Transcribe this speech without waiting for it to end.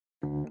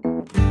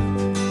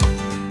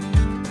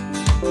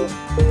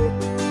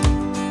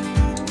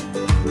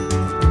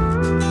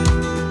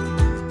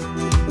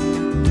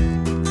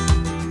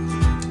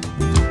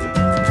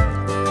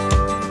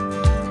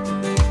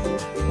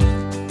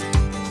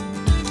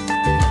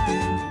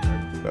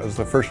That was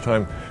the first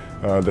time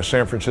the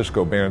San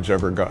Francisco bands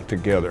ever got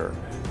together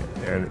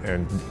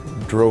and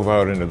drove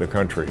out into the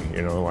country,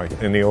 you know, like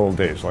in the old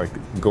days, like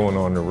going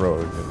on the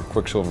road.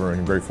 Quicksilver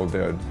and Grateful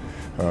Dead,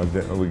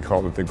 we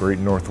called it the Great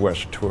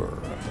Northwest Tour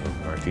of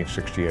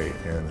 1968.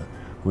 And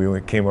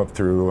we came up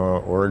through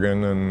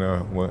Oregon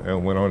and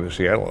went on to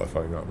Seattle, if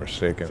I'm not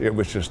mistaken. It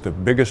was just the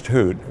biggest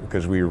hoot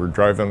because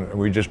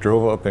we just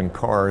drove up in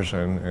cars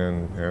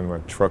and my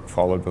truck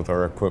followed with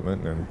our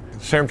equipment. And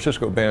San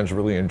Francisco bands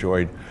really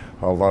enjoyed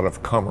a lot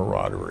of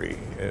camaraderie.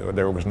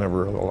 There was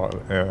never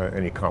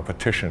any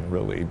competition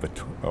really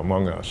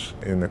among us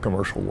in the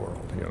commercial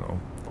world, you know.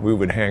 We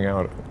would hang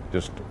out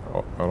just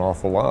an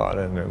awful lot,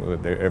 and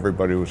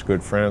everybody was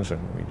good friends,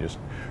 and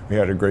we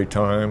had a great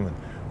time.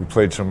 We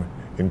played some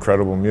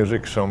incredible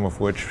music, some of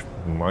which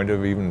might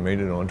have even made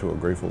it onto a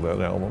Grateful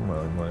Dead album.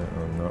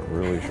 I'm not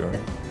really sure.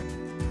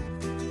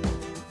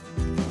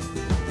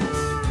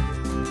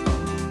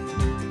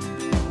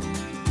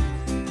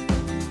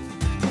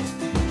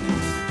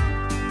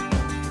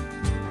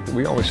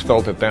 We always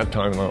felt at that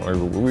time that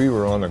we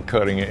were on the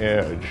cutting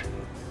edge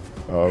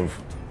of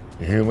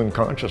human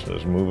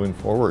consciousness moving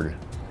forward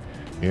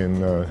in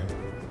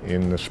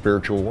the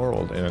spiritual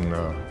world,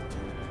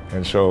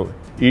 and so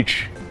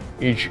each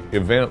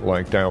event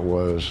like that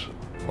was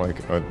like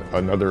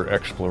another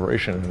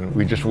exploration, and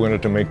we just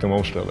wanted to make the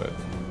most of it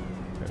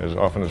as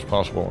often as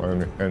possible.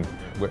 And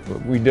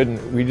we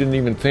didn't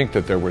even think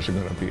that there was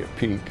going to be a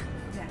peak.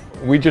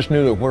 We just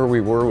knew that where we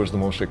were was the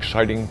most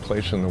exciting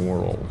place in the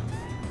world,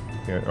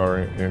 or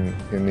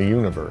in the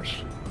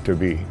universe, to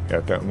be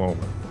at that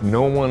moment.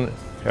 No one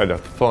had a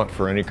thought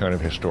for any kind of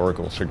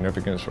historical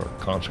significance or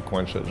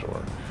consequences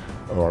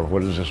or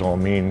what does this all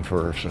mean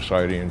for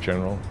society in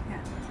general.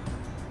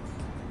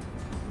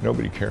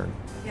 Nobody cared.